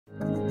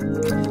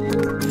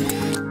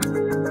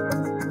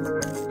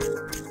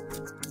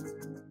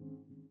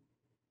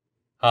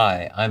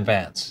Hi, I'm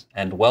Vance,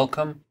 and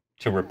welcome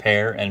to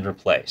Repair and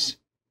Replace.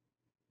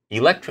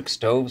 Electric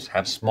stoves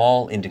have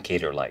small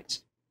indicator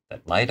lights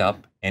that light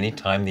up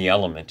anytime the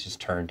element is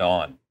turned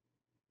on.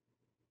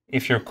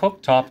 If your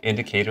cooktop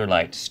indicator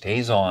light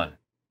stays on,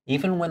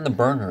 even when the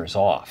burner is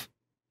off,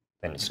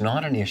 then it's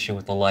not an issue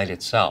with the light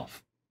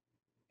itself.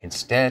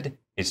 Instead,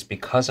 it's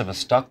because of a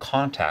stuck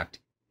contact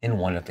in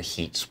one of the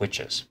heat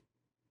switches.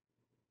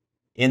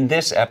 In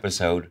this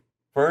episode,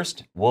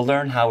 first we'll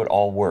learn how it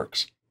all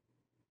works.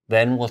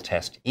 Then we'll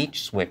test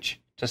each switch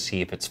to see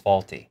if it's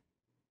faulty.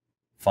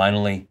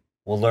 Finally,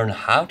 we'll learn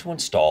how to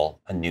install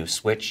a new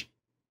switch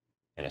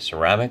in a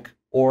ceramic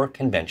or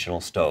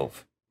conventional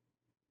stove.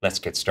 Let's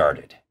get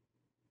started.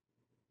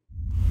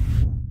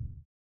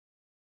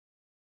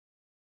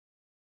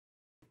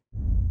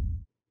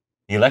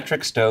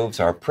 Electric stoves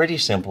are pretty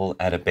simple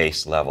at a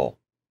base level.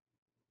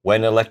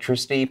 When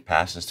electricity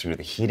passes through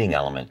the heating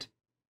element,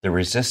 the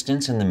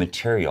resistance in the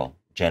material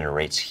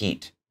generates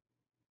heat.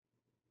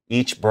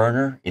 Each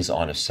burner is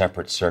on a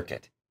separate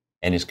circuit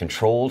and is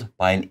controlled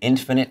by an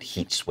infinite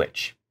heat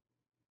switch.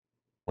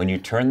 When you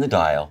turn the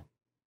dial,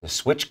 the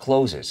switch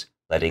closes,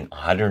 letting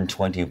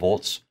 120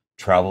 volts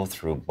travel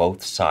through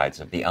both sides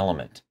of the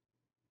element.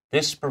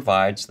 This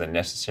provides the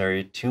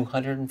necessary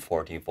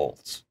 240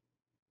 volts.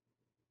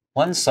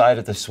 One side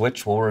of the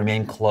switch will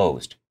remain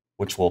closed,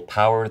 which will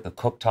power the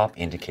cooktop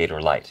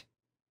indicator light.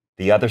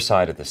 The other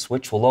side of the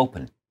switch will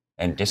open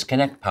and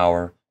disconnect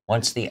power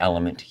once the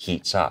element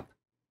heats up.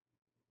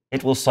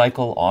 It will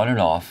cycle on and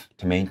off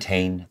to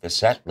maintain the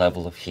set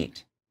level of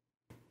heat.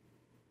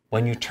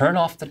 When you turn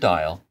off the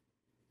dial,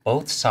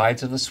 both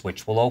sides of the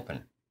switch will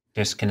open,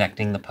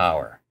 disconnecting the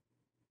power.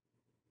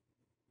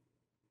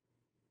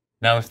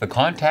 Now, if the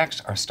contacts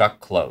are stuck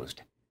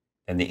closed,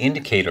 then the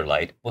indicator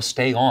light will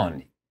stay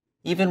on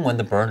even when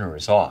the burner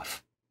is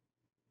off.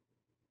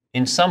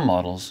 In some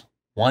models,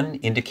 one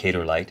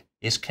indicator light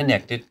is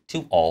connected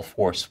to all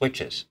four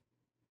switches.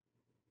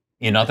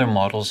 In other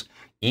models,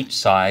 each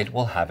side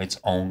will have its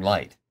own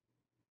light.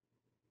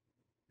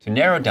 To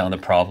narrow down the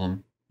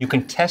problem, you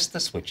can test the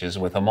switches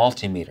with a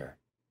multimeter.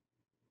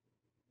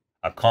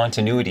 A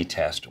continuity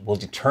test will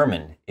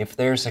determine if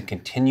there's a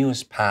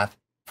continuous path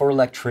for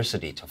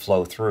electricity to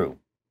flow through.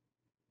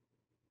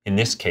 In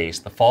this case,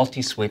 the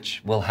faulty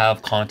switch will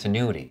have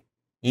continuity,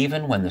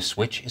 even when the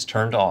switch is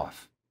turned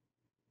off.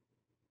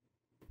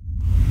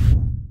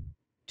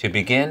 To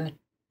begin,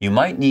 you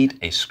might need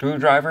a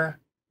screwdriver,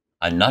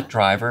 a nut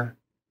driver,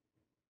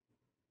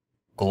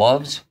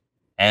 gloves,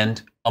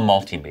 and a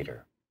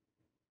multimeter.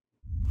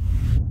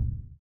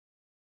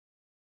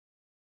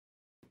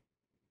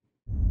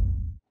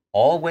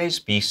 Always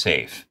be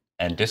safe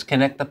and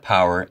disconnect the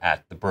power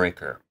at the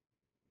breaker.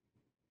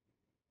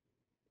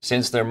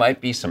 Since there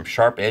might be some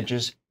sharp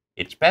edges,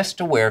 it's best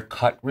to wear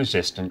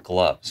cut-resistant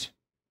gloves.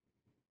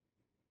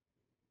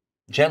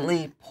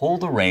 Gently pull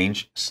the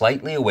range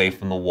slightly away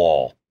from the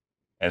wall.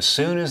 As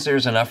soon as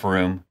there's enough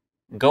room,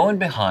 go in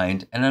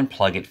behind and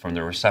unplug it from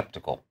the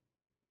receptacle.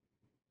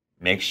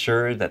 Make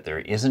sure that there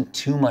isn't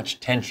too much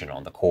tension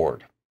on the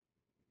cord.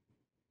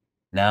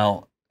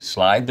 Now,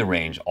 slide the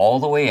range all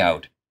the way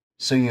out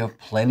so you have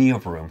plenty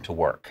of room to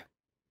work.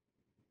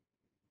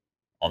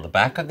 On the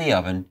back of the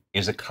oven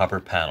is a cover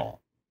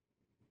panel.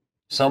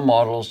 Some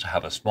models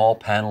have a small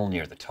panel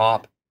near the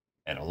top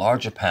and a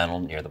larger panel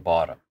near the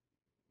bottom.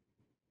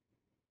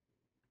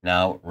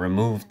 Now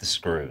remove the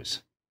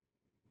screws.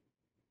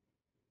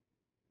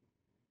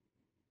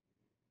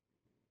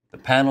 The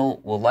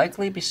panel will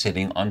likely be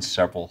sitting on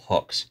several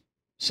hooks.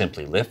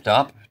 Simply lift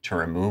up to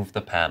remove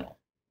the panel.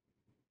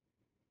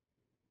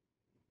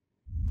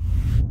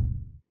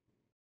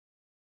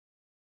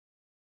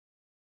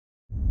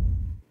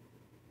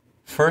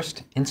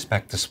 First,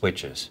 inspect the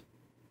switches.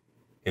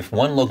 If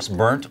one looks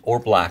burnt or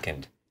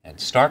blackened, and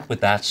start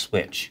with that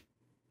switch.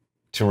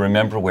 To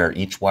remember where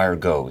each wire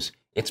goes,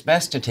 it's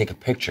best to take a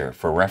picture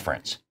for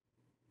reference.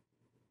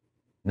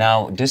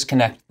 Now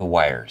disconnect the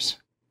wires.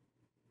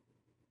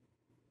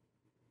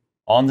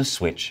 On the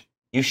switch,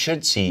 you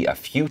should see a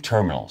few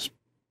terminals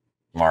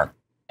marked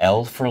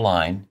L for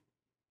line,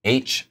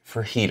 H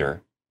for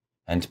heater,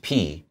 and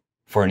P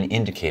for an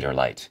indicator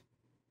light.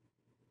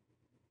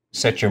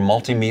 Set your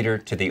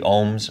multimeter to the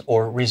ohms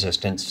or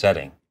resistance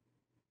setting.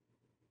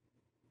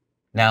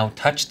 Now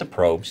touch the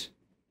probes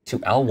to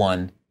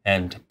L1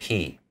 and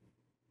P.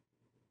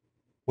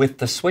 With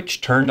the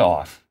switch turned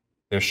off,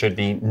 there should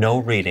be no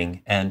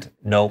reading and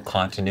no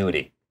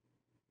continuity.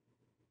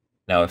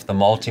 Now, if the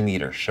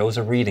multimeter shows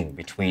a reading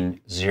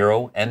between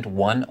 0 and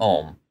 1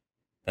 ohm,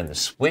 then the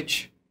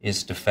switch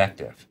is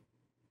defective.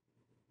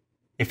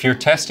 If you're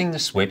testing the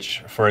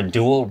switch for a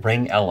dual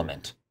ring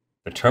element,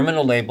 the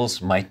terminal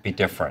labels might be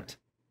different.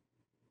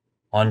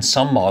 On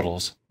some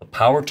models, the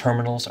power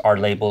terminals are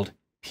labeled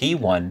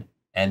P1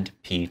 and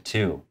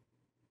P2.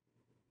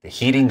 The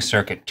heating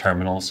circuit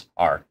terminals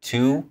are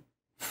 2,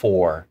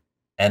 4,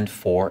 and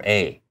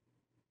 4A.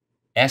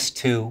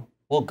 S2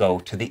 will go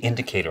to the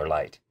indicator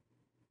light.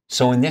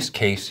 So in this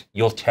case,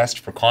 you'll test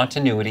for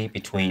continuity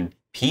between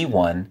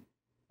P1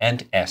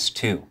 and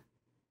S2.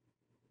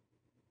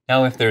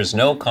 Now, if there's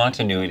no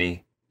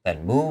continuity,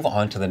 then move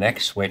on to the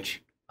next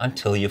switch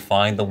until you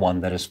find the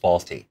one that is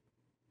faulty.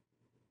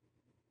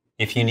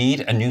 If you need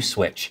a new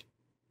switch,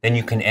 then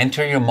you can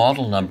enter your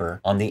model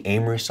number on the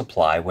AMRE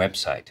Supply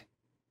website.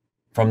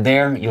 From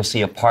there, you'll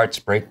see a parts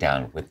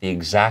breakdown with the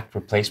exact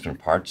replacement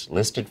parts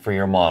listed for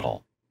your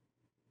model.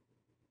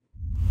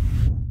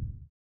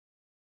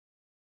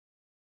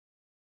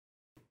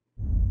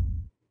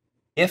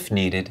 If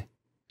needed,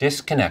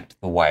 disconnect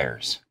the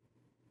wires.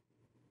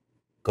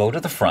 Go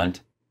to the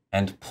front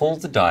and pull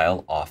the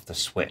dial off the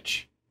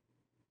switch.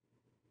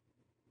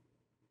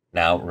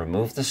 Now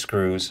remove the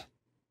screws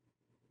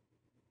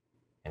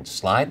and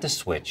slide the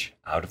switch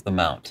out of the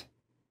mount.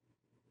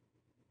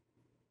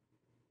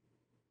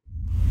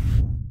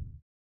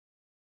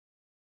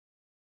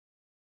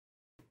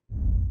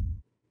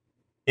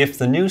 If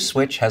the new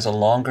switch has a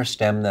longer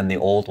stem than the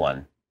old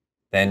one,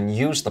 then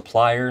use the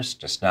pliers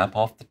to snap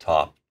off the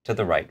top to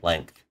the right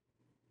length.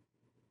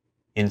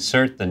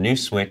 Insert the new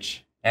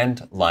switch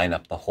and line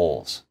up the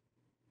holes.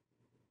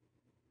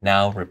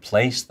 Now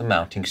replace the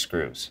mounting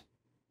screws.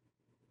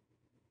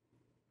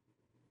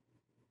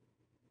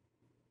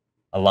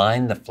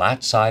 Align the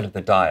flat side of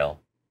the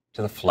dial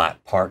to the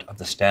flat part of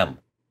the stem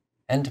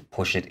and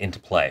push it into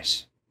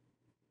place.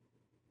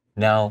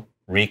 Now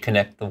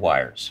reconnect the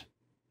wires.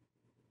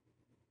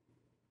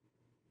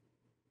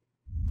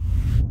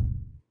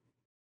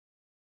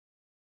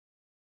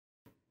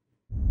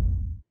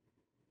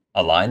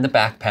 Align the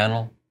back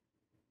panel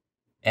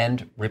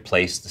and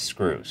replace the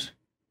screws.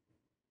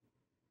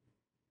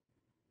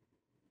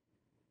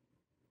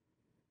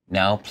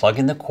 Now plug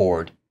in the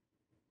cord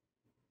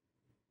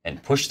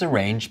and push the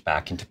range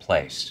back into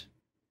place.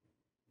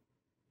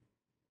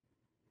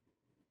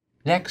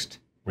 Next,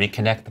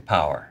 reconnect the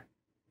power.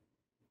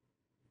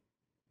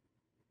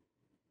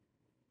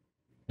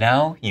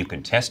 Now you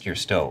can test your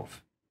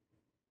stove.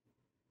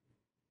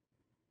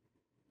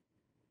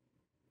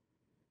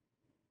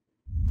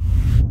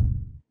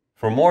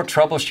 For more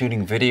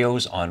troubleshooting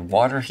videos on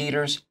water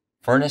heaters,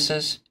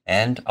 furnaces,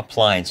 and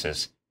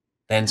appliances,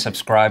 then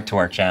subscribe to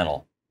our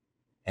channel.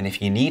 And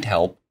if you need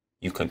help,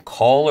 you can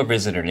call or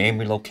visit our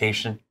AMRE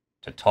location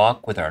to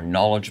talk with our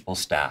knowledgeable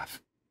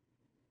staff.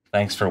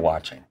 Thanks for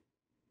watching.